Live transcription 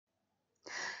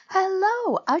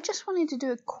Hello, I just wanted to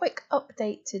do a quick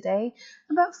update today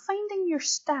about finding your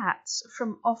stats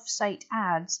from Offsite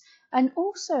ads, and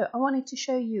also I wanted to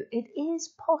show you it is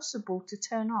possible to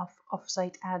turn off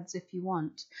Offsite ads if you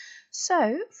want.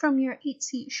 So from your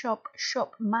Eatseat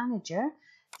shop manager,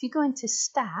 if you go into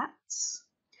stats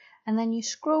and then you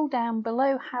scroll down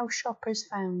below how shoppers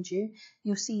found you,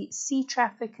 you'll see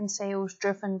traffic and sales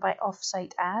driven by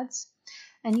Offsite ads.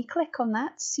 And you click on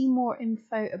that, see more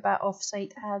info about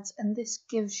Offsite ads, and this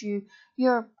gives you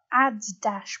your ads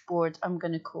dashboard, I'm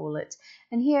going to call it.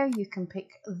 And here you can pick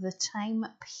the time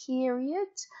period.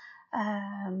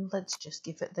 Let's just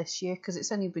give it this year because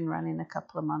it's only been running a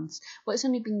couple of months. Well, it's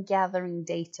only been gathering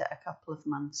data a couple of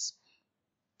months.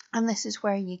 And this is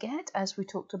where you get, as we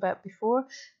talked about before,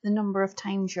 the number of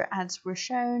times your ads were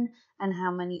shown and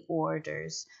how many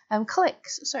orders.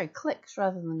 Clicks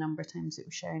rather than the number of times it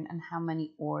was shown and how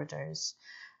many orders.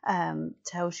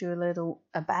 Tells you a little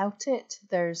about it.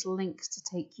 There's links to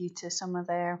take you to some of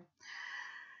their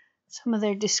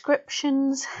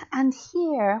descriptions. And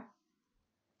here,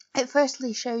 it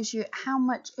firstly shows you how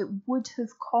much it would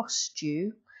have cost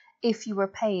you if you were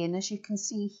paying. As you can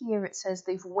see here, it says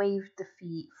they've waived the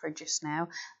fee for just now.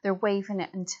 They're waiving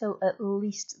it until at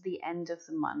least the end of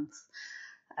the month.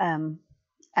 And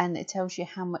it tells you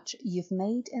how much you've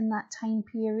made in that time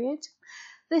period.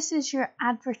 This is your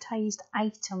advertised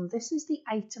item. This is the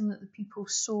item that the people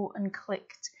saw and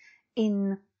clicked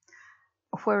in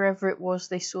wherever it was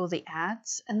they saw the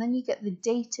ads, and then you get the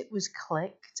date it was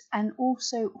clicked and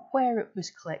also where it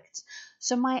was clicked.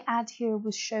 So my ad here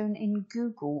was shown in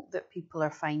Google that people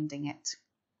are finding it.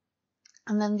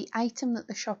 And then the item that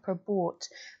the shopper bought,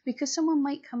 because someone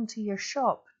might come to your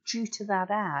shop due to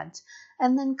that ad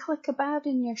and then click about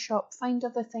in your shop, find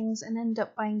other things and end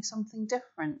up buying something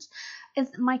different. In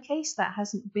my case, that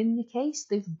hasn't been the case.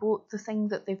 They've bought the thing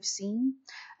that they've seen.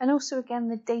 And also again,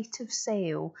 the date of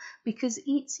sale, because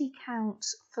Eatseat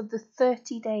counts for the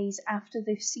 30 days after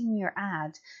they've seen your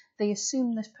ad. They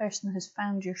assume this person has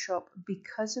found your shop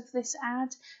because of this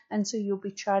ad, and so you'll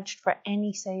be charged for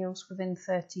any sales within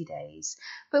 30 days.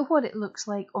 But what it looks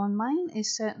like on mine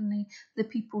is certainly the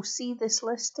people see this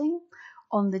listing.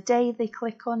 On the day they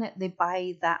click on it, they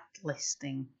buy that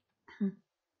listing.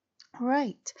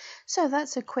 Right, so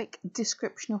that's a quick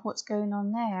description of what's going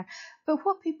on there. But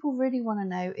what people really want to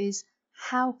know is,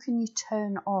 how can you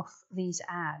turn off these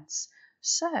ads?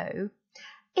 So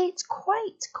it's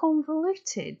quite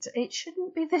convoluted. It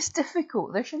shouldn't be this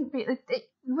difficult. There shouldn't be.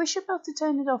 We should be able to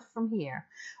turn it off from here,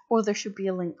 or there should be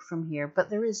a link from here, but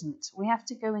there isn't. We have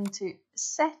to go into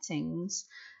settings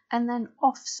and then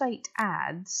Offsite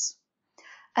ads.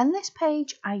 And this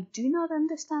page, I do not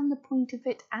understand the point of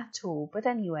it at all. But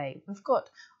anyway, we've got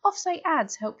Offsite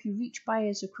ads help you reach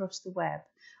buyers across the web.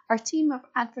 Our team of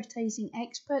advertising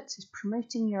experts is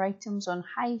promoting your items on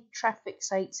high traffic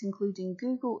sites including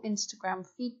Google, Instagram,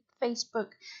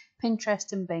 Facebook,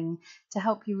 Pinterest and Bing to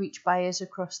help you reach buyers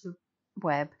across the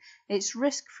web. It's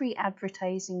risk-free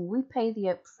advertising. We pay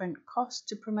the upfront cost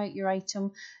to promote your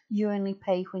item. You only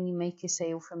pay when you make a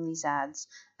sale from these ads,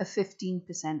 a 15%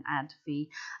 ad fee.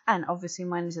 And obviously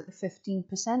mine is at the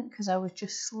 15% because I was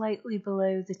just slightly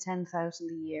below the 10,000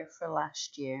 a year for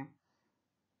last year.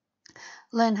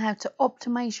 Learn how to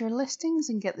optimize your listings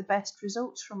and get the best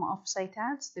results from Offsite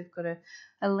ads. They've got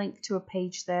a link to a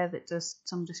page there that does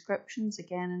some descriptions.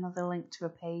 Again, another link to a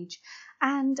page.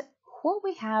 And what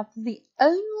we have, the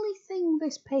only thing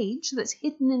this page that's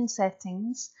hidden in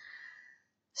settings,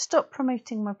 stop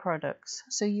promoting my products.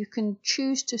 So you can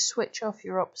choose to switch off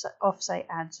your Offsite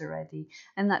ads already,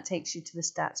 and that takes you to the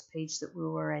stats page that we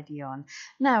were already on.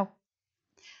 Now,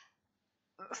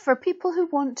 for people who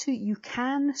want to, you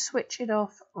can switch it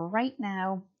off right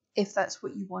now if that's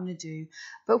what you want to do.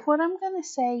 But what I'm going to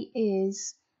say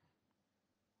is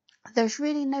there's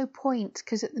really no point,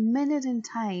 because at the minute in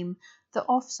time, the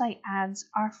Offsite ads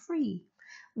are free.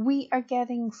 We are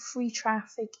getting free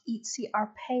traffic. Eatseat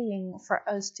are paying for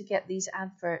us to get these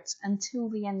adverts until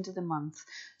the end of the month.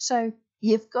 So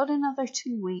you've got another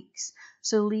 2 weeks,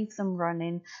 so leave them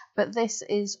running. But this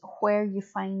is where you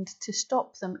find to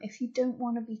stop them if you don't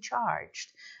want to be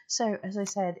charged. So as I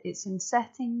said, it's in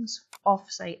settings,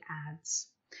 Offsite ads.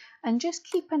 And just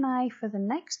keep an eye for the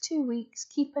next 2 weeks.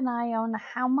 Keep an eye on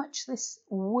how much this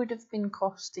would have been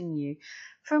costing you.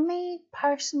 For me,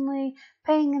 personally,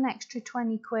 paying an extra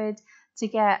 20 quid to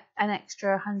get an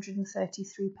extra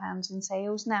 £133 in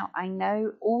sales. Now, I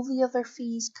know all the other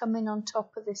fees come in on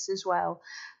top of this as well,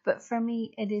 but for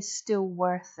me, it is still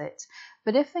worth it.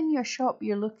 But if in your shop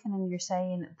you're looking and you're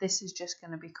saying, this is just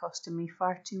going to be costing me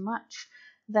far too much,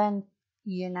 then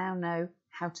you now know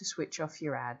how to switch off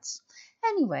your ads.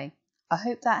 Anyway, I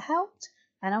hope that helped,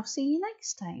 and I'll see you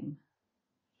next time.